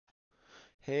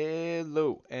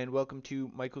Hello, and welcome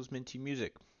to Michael's Minty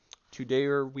Music. Today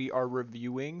we are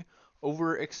reviewing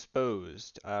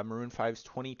Overexposed, Maroon 5's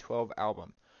 2012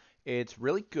 album. It's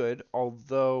really good,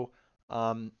 although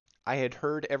um, I had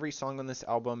heard every song on this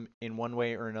album in one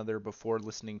way or another before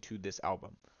listening to this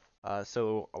album.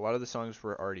 So a lot of the songs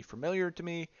were already familiar to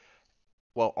me.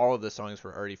 Well, all of the songs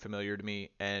were already familiar to me,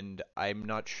 and I'm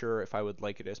not sure if I would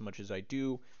like it as much as I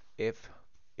do if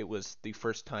it was the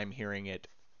first time hearing it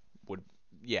would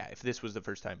yeah, if this was the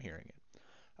first time hearing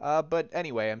it. But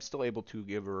anyway, I'm still able to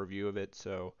give a review of it,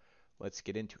 so let's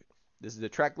get into it. This is the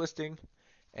track listing,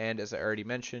 and as I already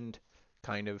mentioned,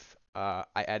 I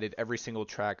added every single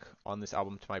track on this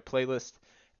album to my playlist.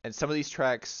 And some of these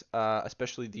tracks,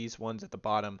 especially these ones at the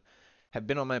bottom, have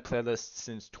been on my playlist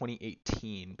since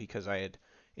 2018 because I had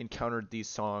encountered these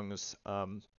songs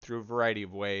through a variety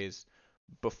of ways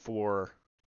before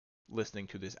listening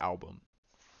to this album.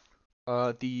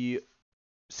 The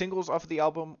singles off of the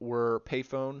album were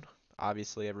Payphone,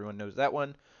 obviously everyone knows that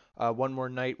one. One More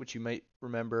Night, which you might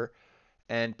remember,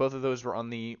 and both of those were on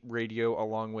the radio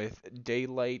along with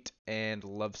Daylight and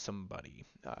Love Somebody.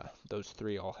 Those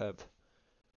three all have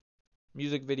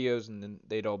music videos, and then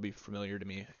they'd all be familiar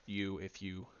to you if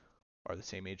you are the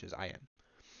same age as I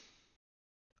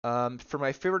am. For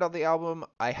my favorite of the album,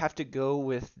 I have to go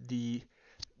with the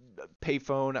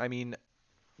Payphone. I mean,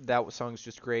 that song's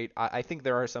just great. I think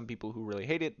there are some people who really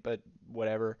hate it, but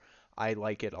whatever. I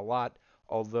like it a lot.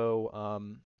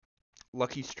 Although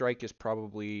Lucky Strike is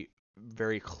probably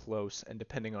very close, and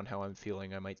depending on how I'm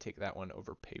feeling, I might take that one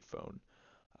over Payphone.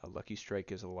 Lucky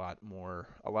Strike is a lot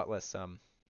less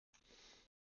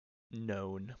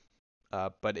known,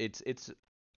 but it's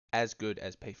as good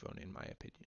as Payphone in my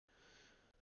opinion.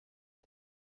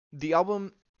 The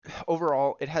album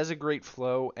overall, it has a great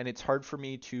flow, and it's hard for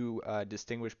me to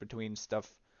distinguish between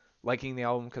stuff liking the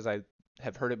album because I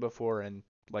have heard it before and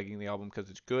liking the album because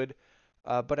it's good.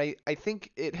 But I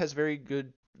think it has very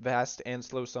good, fast and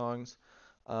slow songs.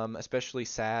 Especially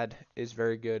Sad is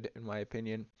very good in my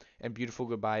opinion, and Beautiful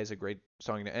Goodbye is a great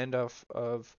song to end off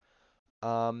of.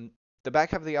 Um, the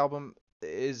back half of the album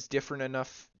is different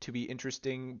enough to be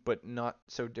interesting, but not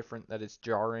so different that it's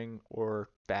jarring or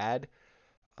bad.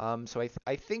 So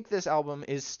I think this album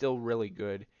is still really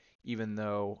good, even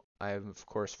though I'm of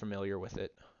course familiar with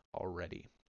it already.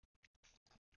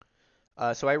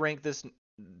 So I rank this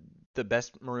the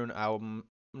best Maroon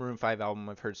 5 album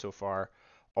I've heard so far.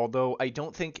 Although I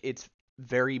don't think it's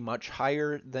very much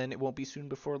higher than It Won't Be Soon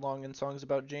Before Long and Songs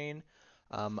About Jane.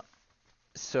 Um,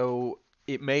 so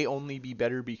it may only be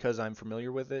better because I'm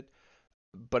familiar with it,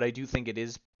 but I do think it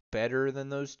is better than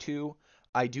those two.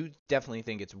 I do definitely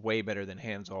think it's way better than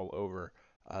Hands All Over,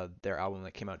 their album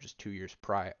that came out just 2 years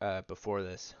before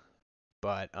this.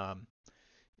 But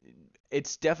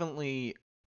it's definitely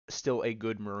still a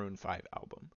good Maroon 5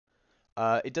 album.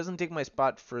 It doesn't take my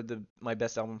spot for the my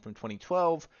best album from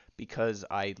 2012 because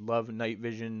I love Night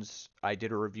Visions. I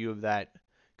did a review of that.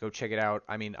 Go check it out.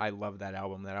 I mean, I love that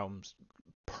album. That album's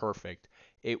perfect.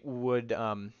 It would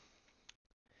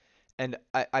and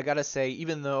I gotta say,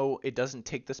 even though it doesn't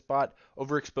take the spot,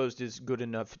 Overexposed is good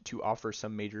enough to offer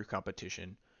some major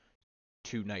competition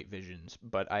to Night Visions.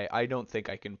 But I don't think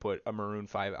I can put a Maroon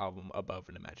 5 album above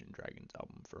an Imagine Dragons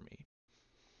album for me.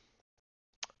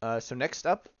 So next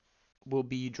up will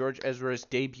be George Ezra's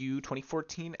debut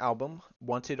 2014 album,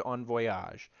 Wanted on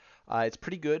Voyage. It's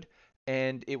pretty good,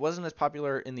 and it wasn't as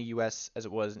popular in the US as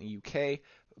it was in the UK,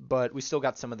 but we still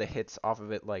got some of the hits off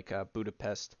of it, like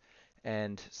Budapest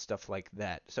and stuff like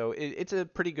that. So it's a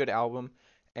pretty good album,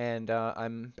 and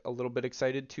I'm a little bit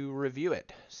excited to review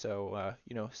it. So,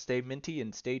 stay minty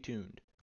and stay tuned.